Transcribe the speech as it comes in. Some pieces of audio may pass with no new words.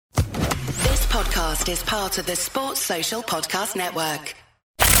podcast is part of the Sports Social Podcast Network.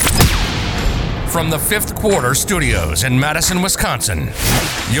 From the Fifth Quarter Studios in Madison, Wisconsin,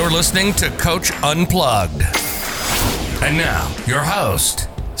 you're listening to Coach Unplugged. And now, your host,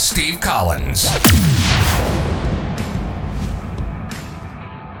 Steve Collins.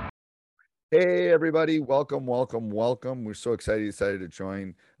 Hey, everybody. Welcome. We're so excited you decided to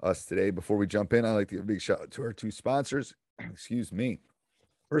join us today. Before we jump in, I'd like to give a big shout out to our two sponsors. Excuse me.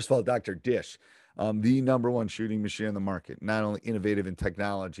 First of all, Dr. Dish, the number one shooting machine on the market, not only innovative in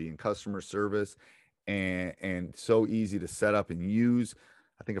technology and customer service and so easy to set up and use.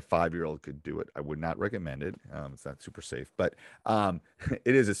 I think a 5-year-old could do it. I would not recommend it. It's not super safe, but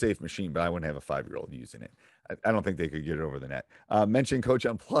it is a safe machine, but I wouldn't have a 5-year-old using it. I don't think they could get it over the net. Mention Coach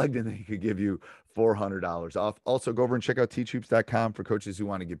Unplugged and they could give you $400 off. Also, go over and check out teachhoops.com for coaches who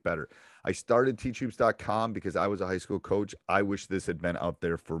want to get better. I started teachhoops.com because I was a high school coach. I wish this had been out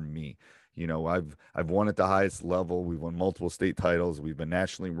there for me. You know, I've won at the highest level. We've won multiple state titles. We've been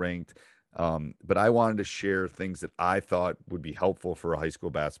nationally ranked. But I wanted to share things that I thought would be helpful for a high school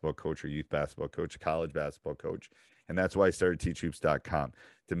basketball coach or youth basketball coach, a college basketball coach. And that's why I started teachhoops.com,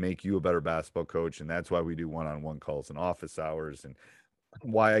 to make you a better basketball coach. And that's why we do one-on-one calls and office hours, and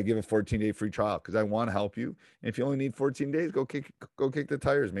why I give a 14-day free trial, because I want to help you. And if you only need 14 days, go kick the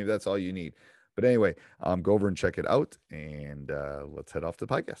tires. Maybe that's all you need. But anyway, go over and check it out, and let's head off to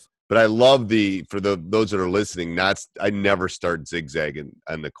the podcast. But I love those that are listening, I never start zigzagging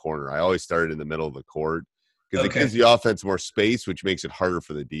on the corner. I always start in the middle of the court because it gives the offense more space, which makes it harder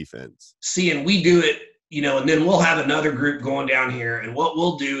for the defense. See, and we do it, and then we'll have another group going down here. And what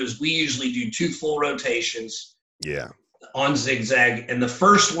we'll do is we usually do 2 full rotations. Yeah. On zigzag. And the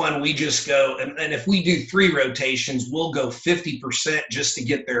first one, we just go, and if we do 3 rotations, we'll go 50% just to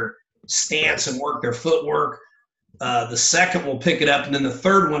get their stance and work their footwork. The second we'll pick it up, and then the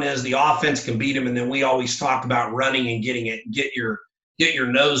third one is the offense can beat them, and then we always talk about running and get your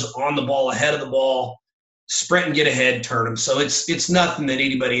nose on the ball, ahead of the ball, sprint and get ahead, turn them. So it's nothing that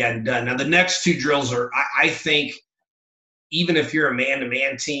anybody hadn't done. Now the next 2 drills are, I think, even if you're a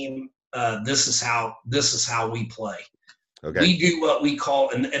man-to-man team, this is how we play. Okay. We do what we call,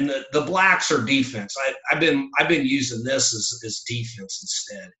 and the blacks are defense. I've been using this as defense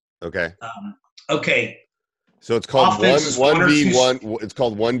instead. Okay. Okay. So it's called Offense 1v1. It's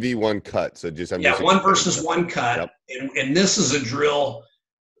called 1v1 cut. So just 1 versus 1 cut. Yep. And this is a drill.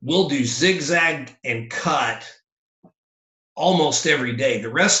 We'll do zigzag and cut almost every day. The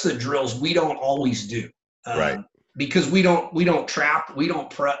rest of the drills we don't always do. Right. Because we don't trap,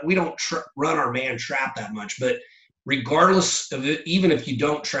 run our man trap that much. But regardless of it, even if you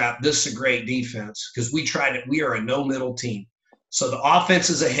don't trap, this is a great defense because we are a no middle team. So the offense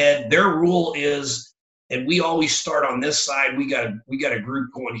is ahead. Their rule is, and we always start on this side. We got a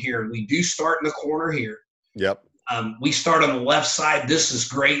group going here, and we do start in the corner here. Yep. We start on the left side. This is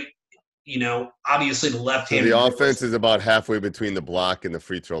great. Obviously the left hand. So the offense is about halfway between the block and the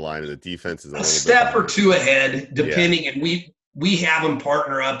free throw line, and the defense is a step or 2 ahead, depending. Yeah. And we have them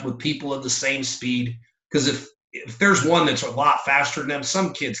partner up with people of the same speed, because if there's one that's a lot faster than them,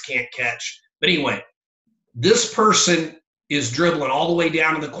 some kids can't catch. But anyway, this person is dribbling all the way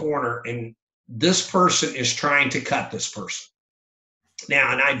down to the corner, and this person is trying to cut this person.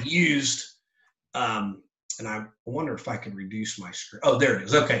 Now, and I've used, and I wonder if I can reduce my screen. Oh, there it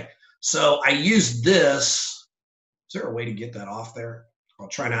is. Okay. So I used this. Is there a way to get that off there? I'll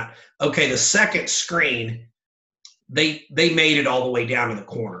try not. Okay, the second screen, they made it all the way down to the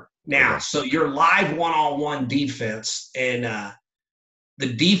corner. Now, so you're live one-on-one defense, and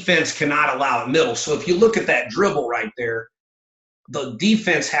the defense cannot allow it middle. So if you look at that dribble right there, the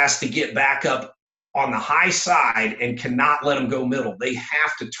defense has to get back up on the high side and cannot let them go middle. They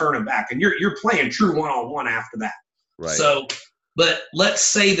have to turn them back. And you're playing true one-on-one after that. Right. So, but let's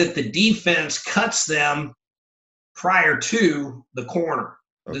say that the defense cuts them prior to the corner.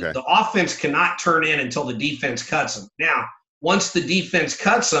 Okay. The offense cannot turn in until the defense cuts them. Now, once the defense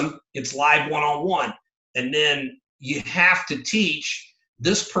cuts them, it's live one-on-one. And then you have to teach,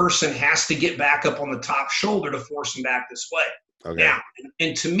 this person has to get back up on the top shoulder to force them back this way. Okay. Now,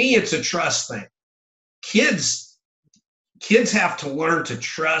 and to me, it's a trust thing. Kids have to learn to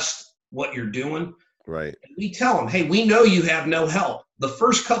trust what you're doing. Right. And we tell them, hey, we know you have no help. The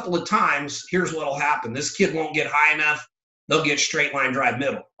first couple of times, here's what will happen. This kid won't get high enough. They'll get straight line drive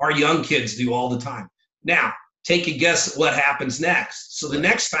middle. Our young kids do all the time. Now, take a guess at what happens next. So the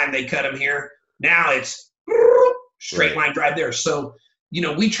next time they cut them here, now it's straight line drive there. So,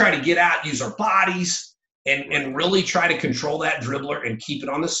 we try to get out, use our bodies, and really try to control that dribbler and keep it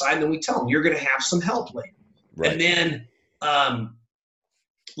on the side. And then we tell them, you're going to have some help later. Right. And then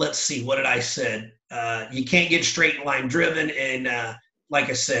let's see, what did I said? You can't get straight line driven. And like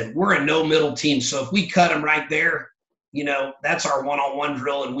I said, we're a no middle team. So if we cut them right there, that's our one-on-one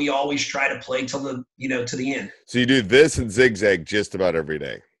drill. And we always try to play till the end. So you do this and zigzag just about every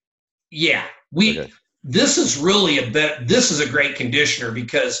day. Yeah. This is really this is a great conditioner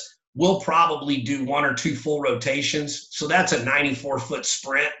because we'll probably do 1 or 2 full rotations. So that's a 94-foot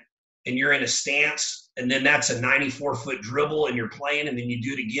sprint and you're in a stance. And then that's a 94-foot dribble and you're playing and then you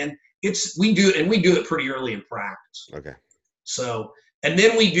do it again. We do it pretty early in practice. Okay. So, and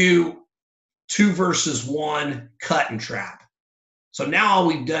then we do 2 versus 1 cut and trap. So now all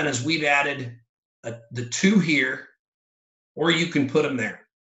we've done is we've added the 2 here, or you can put them there.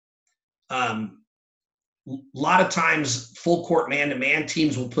 A lot of times full court man-to-man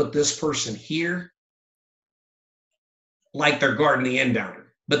teams will put this person here like they're guarding the inbounder.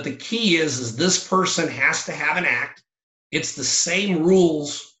 But the key is this person has to have an act. It's the same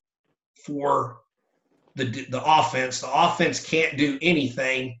rules for the offense. The offense can't do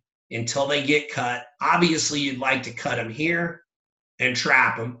anything until they get cut. Obviously, you'd like to cut them here and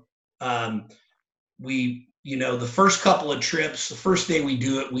trap them. The first couple of trips, the first day we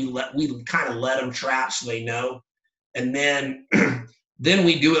do it, we kind of let them trap so they know. And then then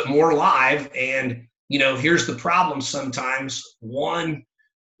we do it more live. And, here's the problem sometimes. One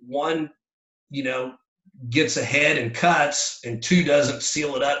gets ahead and cuts, and 2 doesn't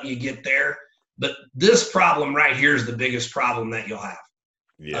seal it up, and you get there. But this problem right here is the biggest problem that you'll have.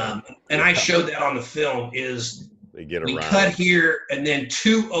 Yeah. And I showed that on the film is they get we around. cut here, and then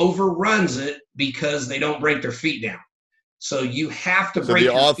 2 overruns it because they don't break their feet down. So you have to break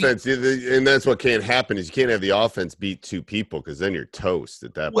the your offense, feet. And that's what can't happen is you can't have the offense beat 2 people because then you're toast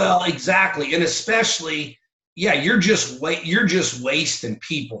at that point. Well, exactly. And especially, you're just wasting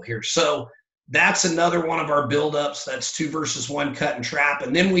people here. So that's another one of our buildups. That's 2 versus 1 cut and trap.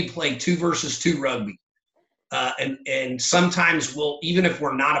 And then we play 2 versus 2 rugby. And sometimes even if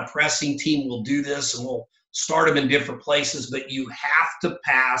we're not a pressing team, we'll do this and we'll start them in different places, but you have to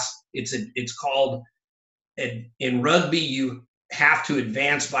pass. It's called, in rugby, you have to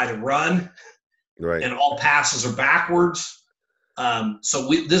advance by the run. Right. And all passes are backwards. So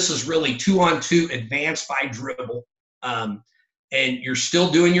this is really 2-on-2 advance by dribble. And you're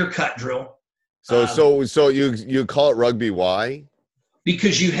still doing your cut drill. So you call it rugby. Why?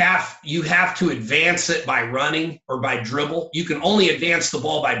 Because you have to advance it by running or by dribble. You can only advance the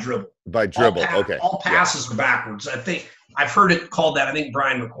ball by dribble. By dribble, okay. All passes are backwards. I think I've heard it called that. I think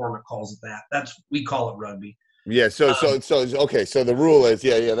Brian McCormick calls it that. We call it rugby. Yeah. So okay. So the rule is,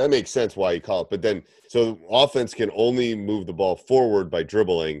 that makes sense why you call it. But then, so offense can only move the ball forward by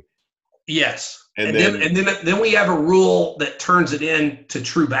dribbling. Yes. And then we have a rule that turns it into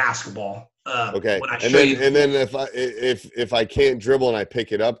true basketball. Okay. And then if I can't dribble and I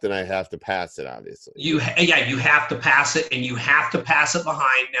pick it up, then I have to pass it. Obviously. You have to pass it, and you have to pass it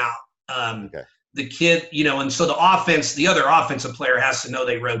behind. Now, okay. The kid, and so the other offensive player has to know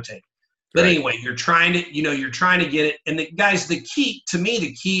they rotate. But right. Anyway, you're trying to get it. And the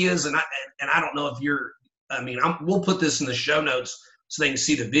key is, and I don't know if we'll put this in the show notes so they can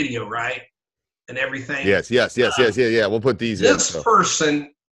see the video, right? And everything. Yes. Yeah. We'll put these in. This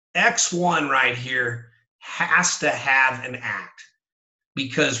person, X1 right here, has to have an act,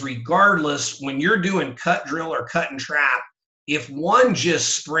 because regardless, when you're doing cut drill or cut and trap, if one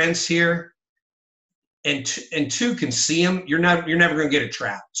just sprints here and 2 can see them, you're never going to get a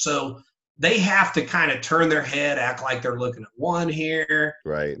trap. So they have to kind of turn their head, act like they're looking at 1 here,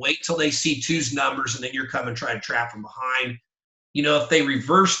 right? Wait till they see 2's numbers, and then you're coming try to trap them behind. If they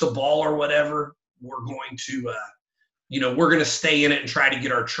reverse the ball or whatever, we're going to we're going to stay in it and try to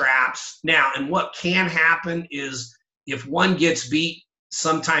get our traps. Now, and what can happen is if 1 gets beat,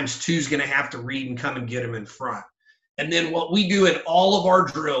 sometimes 2's going to have to read and come and get them in front. And then what we do in all of our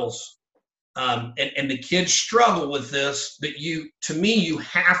drills, and the kids struggle with this, but you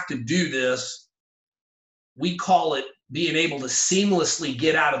have to do this. We call it being able to seamlessly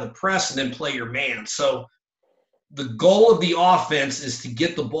get out of the press and then play your man. So the goal of the offense is to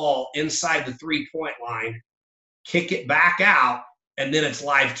get the ball inside the 3-point line, kick it back out, and then it's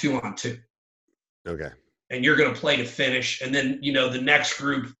live 2-on-2. Okay. And you're going to play to finish. And then, the next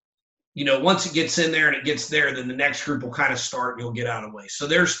group, once it gets in there and it gets there, then the next group will kind of start and you'll get out of the way. So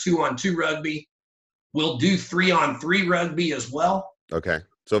there's 2-on-2 rugby. We'll do 3-on-3 rugby as well. Okay.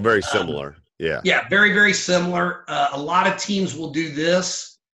 So very similar. Yeah. Yeah, very, very similar. A lot of teams will do this.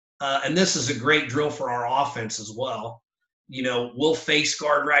 And this is a great drill for our offense as well. We'll face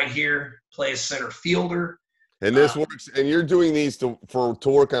guard right here, play a center fielder. And this works, and you're doing these to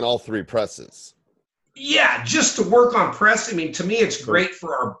work on all 3 presses. Yeah, just to work on press. I mean, to me, it's great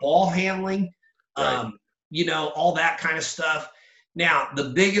for our ball handling, Right. all that kind of stuff. Now, the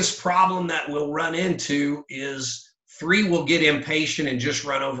biggest problem that we'll run into is 3 will get impatient and just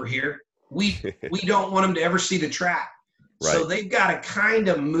run over here. We don't want them to ever see the track. Right. So they've got to kind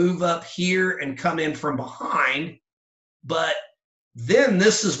of move up here and come in from behind. But then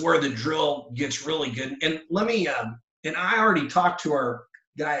this is where the drill gets really good. And let me, and I already talked to our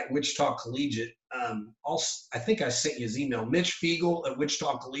guy at Wichita Collegiate. I think I sent you his email, Mitch Fiegel at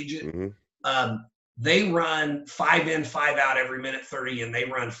Wichita Collegiate. Mm-hmm. They run 5 in, 5 out every minute 30, and they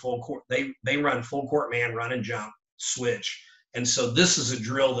run full court. They run full court man, run and jump, switch. And so this is a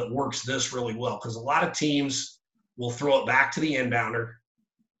drill that works this really well because a lot of teams will throw it back to the inbounder,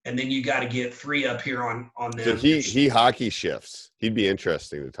 and then you got to get 3 up here on them. So he hockey shifts. He'd be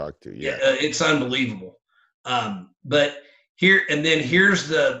interesting to talk to. Yeah, it's unbelievable. But here and then here's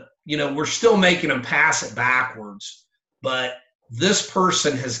the, we're still making them pass it backwards, but this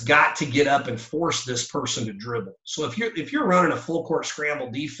person has got to get up and force this person to dribble. So if you're running a full court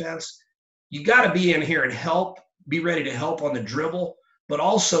scramble defense, you got to be in here and be ready to help on the dribble. But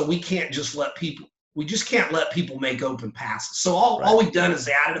also we just can't let people make open passes. So all we've done is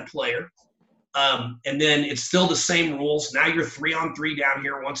added a player. And then it's still the same rules. Now you're 3-on-3 down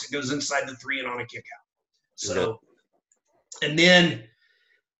here once it goes inside the 3 and on a kick out. So, and then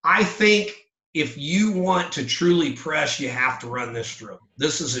I think if you want to truly press, you have to run this drill.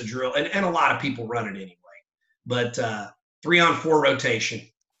 This is a drill, and a lot of people run it anyway. But 3-on-4 rotation.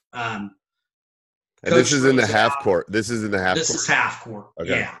 And this is in the half court. This is half court.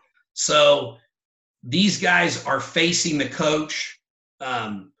 Okay. Yeah. So these guys are facing the coach,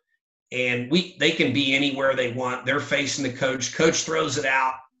 and they can be anywhere they want. They're facing the coach. Coach throws it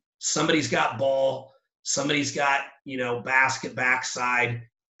out. Somebody's got ball. Somebody's got basket backside.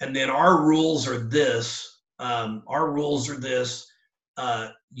 And then our rules are this. You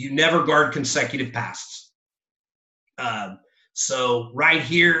never guard consecutive passes. So right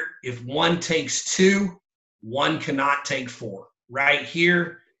here, if 1 takes 2, 1 cannot take 4. Right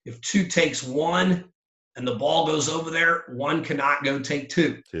here, if 2 takes 1 and the ball goes over there, 1 cannot go take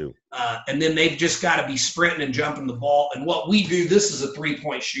 2. And then they've just got to be sprinting and jumping the ball. And what we do, this is a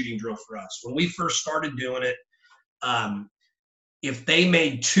 3-point shooting drill for us. When we first started doing it, if they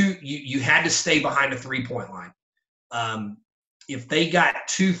made 2, you had to stay behind a 3-point line. If they got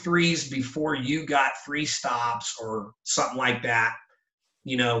 2 threes before you got 3 stops or something like that,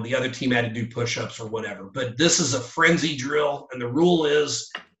 the other team had to do push-ups or whatever. But this is a frenzy drill, and the rule is,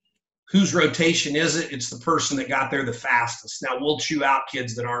 whose rotation is it? It's the person that got there the fastest. Now, we'll chew out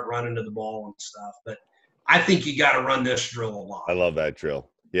kids that aren't running to the ball and stuff, but I think you got to run this drill a lot. I love that drill.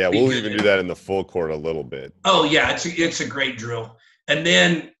 Yeah, we'll even do that in the full court a little bit. Oh, yeah, it's a great drill. And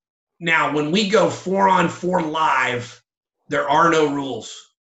then now when we go 4-on-4 live, there are no rules.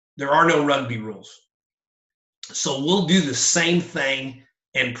 There are no rugby rules. So we'll do the same thing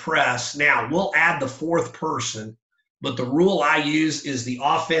and press. Now, we'll add the 4th person, but the rule I use is the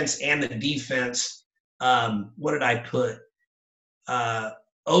offense and the defense. What did I put?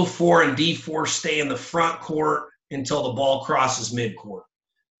 04 and D4 stay in the front court until the ball crosses midcourt.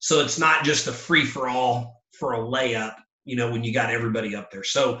 So it's not just a free-for-all for a layup, when you got everybody up there.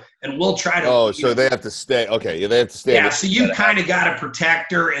 So, and we'll try to. Oh, so they have to stay. Okay, yeah, they have to stay. Yeah, so you kind of got a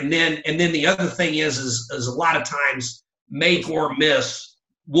protector, and then the other thing is a lot of times make or miss,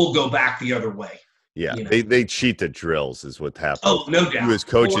 we'll go back the other way. Yeah, they cheat the drills is what happens. Oh, no doubt. You as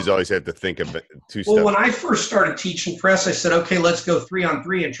coaches always have to think of 2 steps. Well, when I first started teaching press, I said, okay, let's go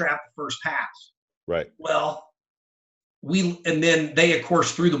 3-on-3 and trap the first pass. Right. Well, and then they, of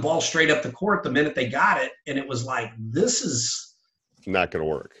course, threw the ball straight up the court the minute they got it, and it was like, this is not going to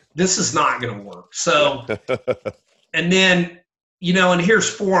work. This is not going to work. So, and then, and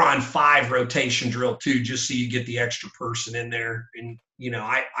here's 4-on-5 rotation drill too, just so you get the extra person in there. And,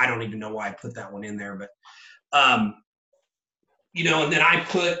 I don't even know why I put that one in there, but, and then I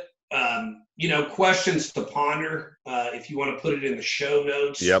put, questions to ponder, if you want to put it in the show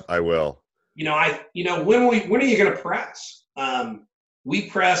notes. Yep, I will. When are you going to press? We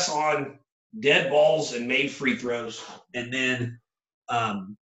press on dead balls and made free throws, and then,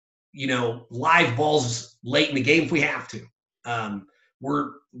 live balls late in the game if we have to.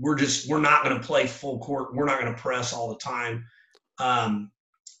 We're not going to play full court. We're not going to press all the time.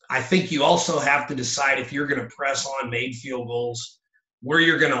 I think you also have to decide if you're going to press on made field goals, where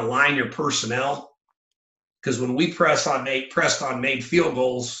you're going to align your personnel. Because when we pressed on made field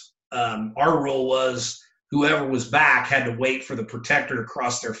goals, our rule was whoever was back had to wait for the protector to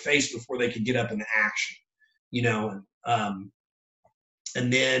cross their face before they could get up into action,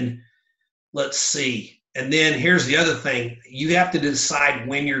 and then let's see. And then here's the other thing. You have to decide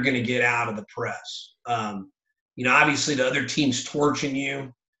when you're going to get out of the press. Obviously the other team's torching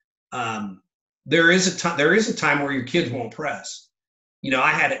you. There is a time where your kids won't press.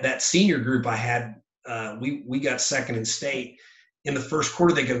 I had that senior group I had, we got second in state. In the first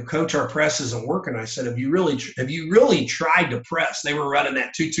quarter, they go, Coach, our press isn't working. I said, have you really tried to press? They were running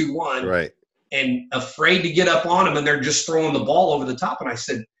that 2-2-1, right, and afraid to get up on them, and they're just throwing the ball over the top. And I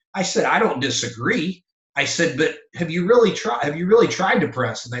said, I don't disagree. I said, but have you really tried to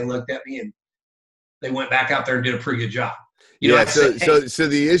press? And they looked at me and they went back out there and did a pretty good job. So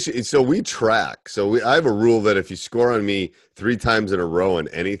the issue, so we track. I have a rule that if you score on me 3 times in a row in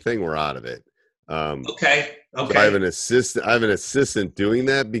anything, we're out of it. Okay. So I have an assistant doing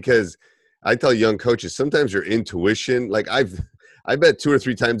that, because I tell young coaches, sometimes your intuition, like I bet 2 or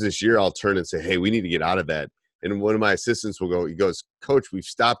 3 times this year, I'll turn and say, hey, we need to get out of that. And one of my assistants will go, he goes, Coach, we've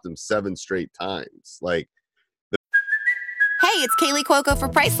stopped them 7 straight times. Like, Hey, it's Kaylee Cuoco for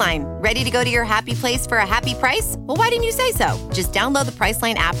Priceline. Ready to go to your happy place for a happy price? Well, why didn't you say so? Just download the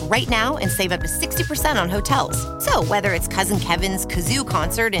Priceline app right now and save up to 60% on hotels. So whether it's Cousin Kevin's Kazoo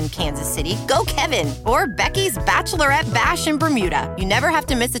Concert in Kansas City, go Kevin, or Becky's Bachelorette Bash in Bermuda, you never have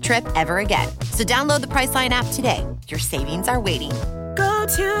to miss a trip ever again. So download the Priceline app today. Your savings are waiting. Go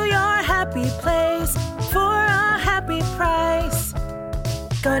to your happy place for a happy price.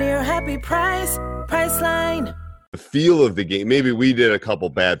 Go to your happy price, Priceline. The feel of the game. Maybe we did a couple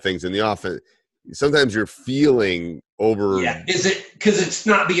bad things in the offense. Sometimes you're feeling over. Yeah. Is it because it's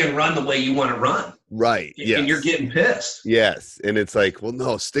not being run the way you want to run? Right. Yes. And you're getting pissed. Yes. And it's like, well,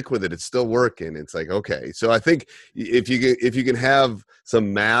 no, stick with it. It's still working. It's like, okay. So I think if you can have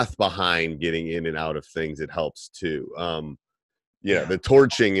some math behind getting in and out of things, it helps too. The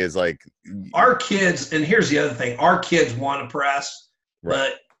torching is like our kids. And here's the other thing: our kids want to press,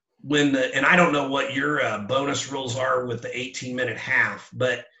 right. But and I don't know what your bonus rules are with the 18-minute half,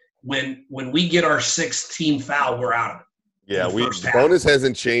 but when we get our 6th team foul, we're out of it. Yeah, the bonus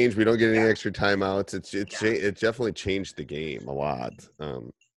hasn't changed. We don't get any extra timeouts. It definitely changed the game a lot.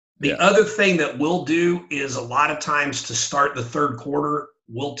 The other thing that we'll do is a lot of times to start the third quarter,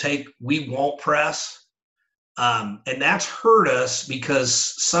 we won't press. And that's hurt us because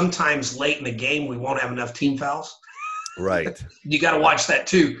sometimes late in the game we won't have enough team fouls. Right. You got to watch that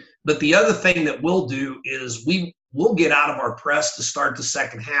too. But the other thing that we'll do is we'll get out of our press to start the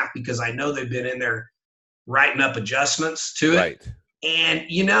second half because I know they've been in there writing up adjustments to it. Right. And,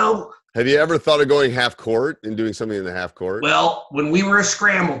 have you ever thought of going half court and doing something in the half court? Well, when we were a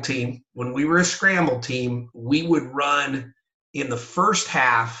scramble team, we would run in the first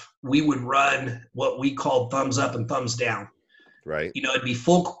half, we would run what we called thumbs up and thumbs down. Right. It'd be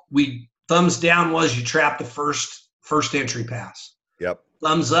thumbs down was you trap the first entry pass. Yep.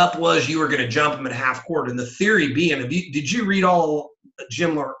 Thumbs up was you were going to jump them at half court. And the theory being, did you read all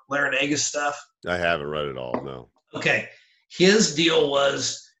Jim Larranaga's stuff? I haven't read it all, no. Okay. His deal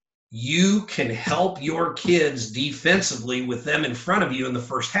was you can help your kids defensively with them in front of you in the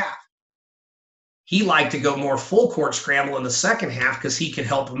first half. He liked to go more full court scramble in the second half because he could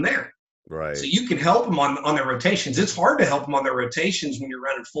help them there. Right. So you can help them on their rotations. It's hard to help them on their rotations when you're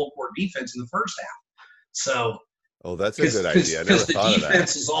running full court defense in the first half. So – oh, that's a good idea. Because the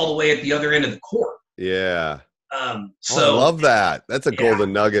defense is all the way at the other end of the court. Yeah. I love that. That's a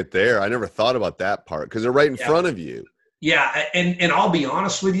golden nugget there. I never thought about that part because they're right in front of you. Yeah, and I'll be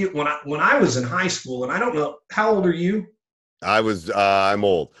honest with you. When I was in high school, and I don't know, how old are you? I'm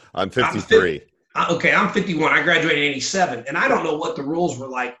old. I'm 53. I'm 51. I graduated in 87, and I don't know what the rules were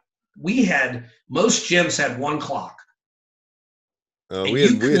like. Most gyms had 1 clock. We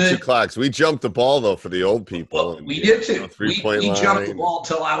had 2 clocks. We jumped the ball, though, for the old people. Well, we did, too. Three-point line. We jumped the ball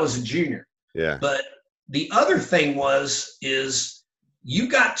till I was a junior. Yeah. But the other thing is you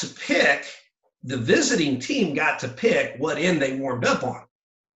got to pick, the visiting team got to pick what end they warmed up on.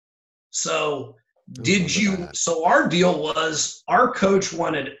 So so our deal was our coach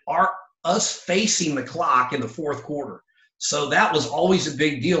wanted us facing the clock in the fourth quarter. So that was always a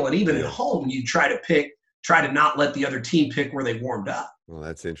big deal. And even at home, you try to not let the other team pick where they warmed up. Well,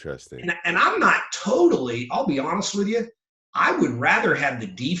 that's interesting. And I'm not totally, I'll be honest with you, I would rather have the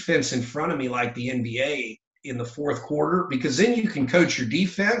defense in front of me like the NBA in the fourth quarter, because then you can coach your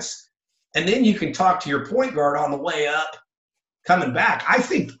defense and then you can talk to your point guard on the way up coming back. I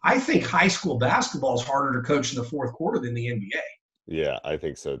think high school basketball is harder to coach in the fourth quarter than the NBA. Yeah, I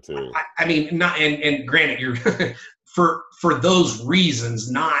think so too. I mean, not and granted, you're for those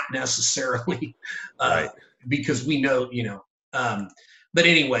reasons, not necessarily right. Because we know, but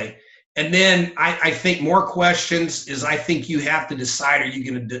anyway, And then I think more questions is I think you have to decide, are you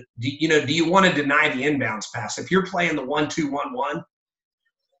going to, do you want to deny the inbounds pass? If you're playing the 1-2-1-1,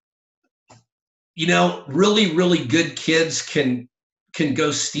 really, really good kids can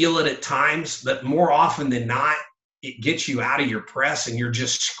go steal it at times, but more often than not, it gets you out of your press and you're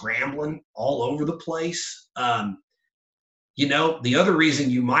just scrambling all over the place. The other reason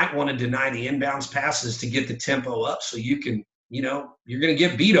you might want to deny the inbounds pass is to get the tempo up so you can, you're going to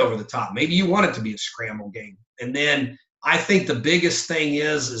get beat over the top. Maybe you want it to be a scramble game. And then I think the biggest thing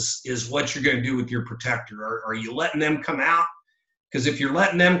is what you're going to do with your protector. Are you letting them come out? Because if you're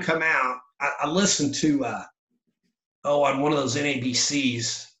letting them come out, I listened to, on one of those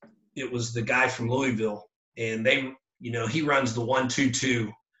NABCs, it was the guy from Louisville, and he runs the 1-2-2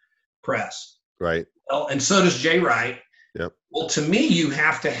 press. Right. Well, and so does Jay Wright. Yep. Well, to me, you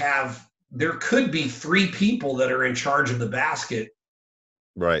have to have, there could be 3 people that are in charge of the basket.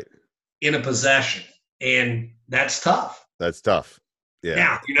 Right. In a possession. And that's tough. That's tough.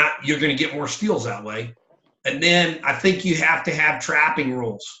 Yeah. Now, you're going to get more steals that way. And then I think you have to have trapping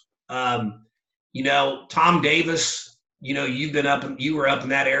rules. Tom Davis, you were up in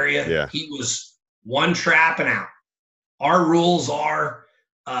that area. Yeah. He was one trap and out. Our rules are,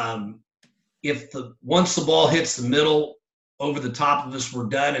 once the ball hits the middle over the top of us, we're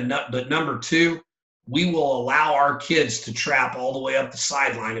done. But number 2, we will allow our kids to trap all the way up the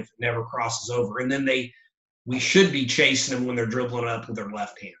sideline if it never crosses over. And then we should be chasing them when they're dribbling up with their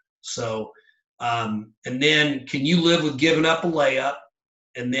left hand. So, and then can you live with giving up a layup?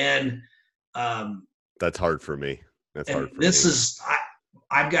 And then that's hard for me.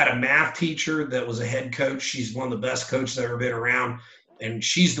 I've got a math teacher that was a head coach. She's one of the best coaches I've ever been around. And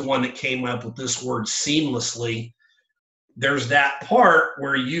she's the one that came up with this word seamlessly. There's that part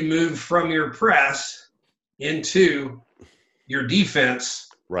where you move from your press into your defense.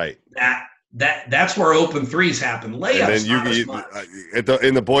 Right. That's where open threes happen. Layups. And then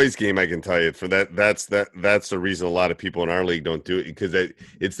in the boys' game, I can tell you that's the reason a lot of people in our league don't do it, because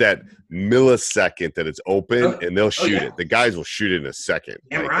it's that millisecond that it's open and they'll shoot it. The guys will shoot it in a second.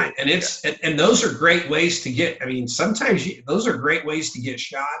 Yeah, right. And and those are great ways to get. I mean, sometimes those are great ways to get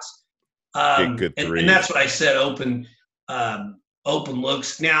shots. Get good threes. And that's what I said. Open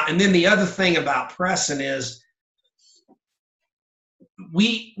looks now. And then the other thing about pressing is,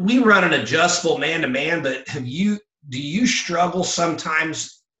 we run an adjustable man-to-man, but do you struggle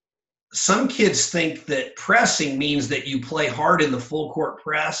sometimes? Some kids think that pressing means that you play hard in the full court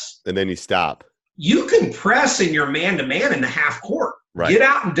press. And then you stop. You can press in your man-to-man in the half court. Right. Get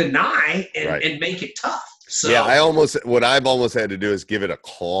out and deny and make it tough. So, yeah, what I've almost had to do is give it a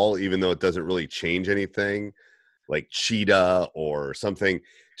call, even though it doesn't really change anything, like cheetah or something,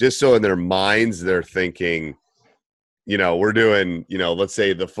 just so in their minds they're thinking, we're doing, let's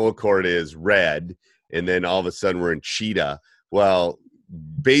say the full court is red, and then all of a sudden we're in cheetah. Well,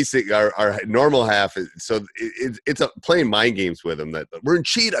 our normal half is, so it's playing mind games with them that we're in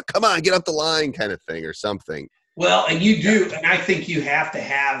cheetah. Come on, get up the line, kind of thing, or something. Well, and you do, and I think you have to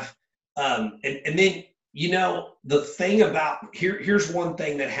have, and then the thing about here's one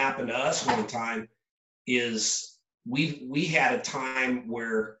thing that happened to us one time is we had a time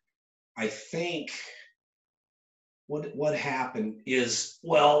where I think. What happened is,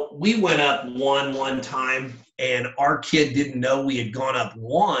 we went up one time, and our kid didn't know we had gone up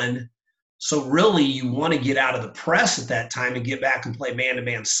 1. So really, you want to get out of the press at that time and get back and play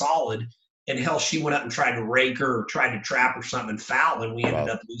man-to-man solid. And hell, she went up and tried to rake her or tried to trap or something and foul, and we ended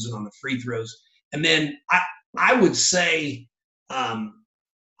up losing on the free throws. And then I would say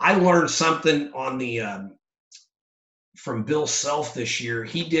I learned something on the from Bill Self this year.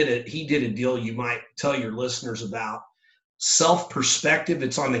 He did a deal you might tell your listeners about. Self Perspective.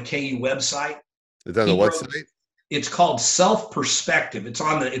 It's on the KU website. It's on the website. It's called Self Perspective. It's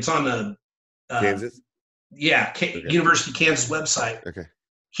on the Kansas. Yeah, University of Kansas website. Okay.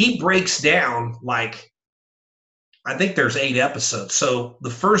 He breaks down, like, I think there's 8 episodes. So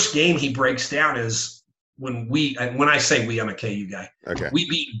the first game he breaks down is when I say we, I'm a KU guy. Okay. We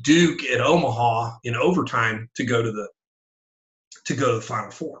beat Duke at Omaha in overtime to go to the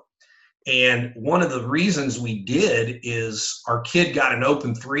Final Four. And one of the reasons we did is our kid got an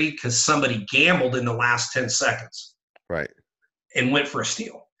open 3 because somebody gambled in the last 10 seconds. Right. And went for a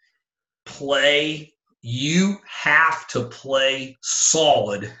steal. You have to play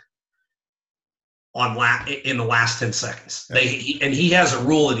solid in the last 10 seconds. He has a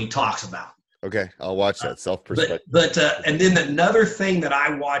rule that he talks about. Okay, I'll watch that. Self-perspective. But and then another thing that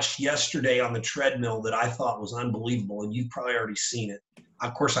I watched yesterday on the treadmill that I thought was unbelievable, and you've probably already seen it.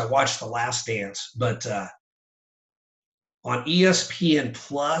 Of course, I watched The Last Dance, but on ESPN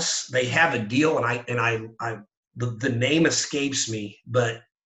Plus, they have a deal, and the name escapes me, but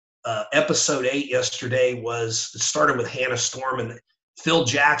episode 8 yesterday it started with Hannah Storm, and Phil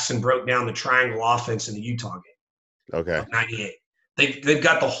Jackson broke down the triangle offense in the Utah game. Okay. 98. They've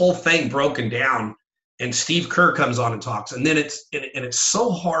got the whole thing broken down, and Steve Kerr comes on and talks, and then it's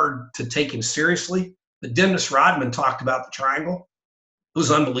so hard to take him seriously. But Dennis Rodman talked about the triangle. It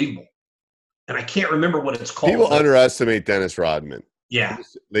was unbelievable, and I can't remember what it's called. People underestimate Dennis Rodman. Yeah,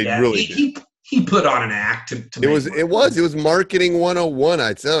 they really he put on an act to it was marketing 101.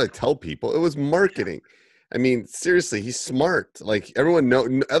 I tell people it was marketing. I mean, seriously, he's smart. Like, everyone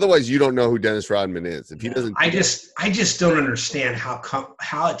know. Otherwise, you don't know who Dennis Rodman is. If he doesn't, I just don't understand how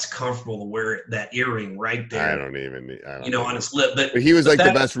it's comfortable to wear that earring right there. I don't on his lip. But he was the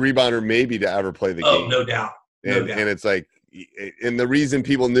best rebounder maybe to ever play the game. Oh, no doubt. And it's like, and the reason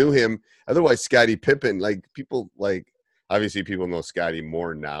people knew him, otherwise, Scottie Pippen, obviously people know Scottie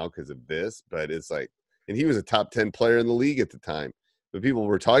more now because of this, but it's like, and he was a top 10 player in the league at the time. But people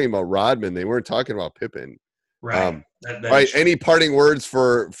were talking about Rodman. They weren't talking about Pippen. Right. Right. Any parting words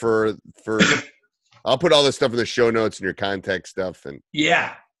for I'll put all this stuff in the show notes and your contact stuff. And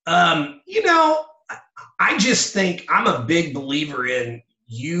yeah. I just think I'm a big believer in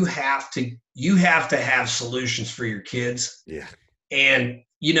you have to have solutions for your kids. Yeah. And,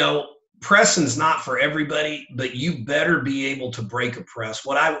 pressing's not for everybody, but you better be able to break a press.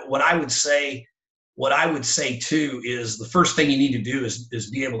 What I would say too is the first thing you need to do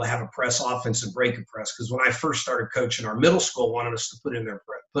is be able to have a press offense and break a press. Because when I first started coaching, our middle school wanted us to put in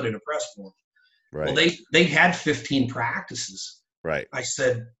a press for them. Right. Well, they had 15 practices. Right. I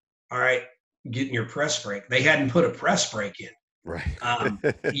said, all right, get in your press break. They hadn't put a press break in. Right.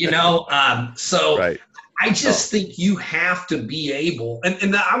 So right. I just think you have to be able,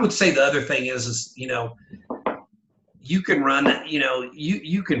 and I would say the other thing is you can run,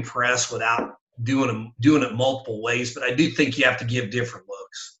 you can press without doing it multiple ways, but I do think you have to give different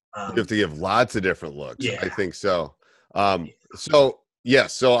looks. You have to give lots of different looks. Yeah. I think so. So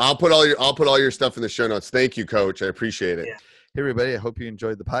I'll put all your stuff in the show notes. Thank you, Coach. I appreciate it. Yeah. Hey, everybody, I hope you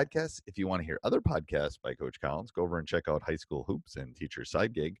enjoyed the podcast. If you want to hear other podcasts by Coach Collins, go over and check out High School Hoops and Teacher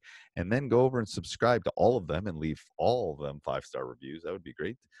Side Gig, and then go over and subscribe to all of them and leave all of them 5-star reviews. That would be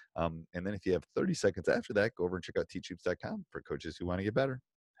great. And then if you have 30 seconds after that, go over and check out teachhoops.com for coaches who want to get better.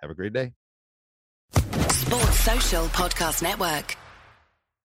 Have a great day. Sports Social Podcast Network.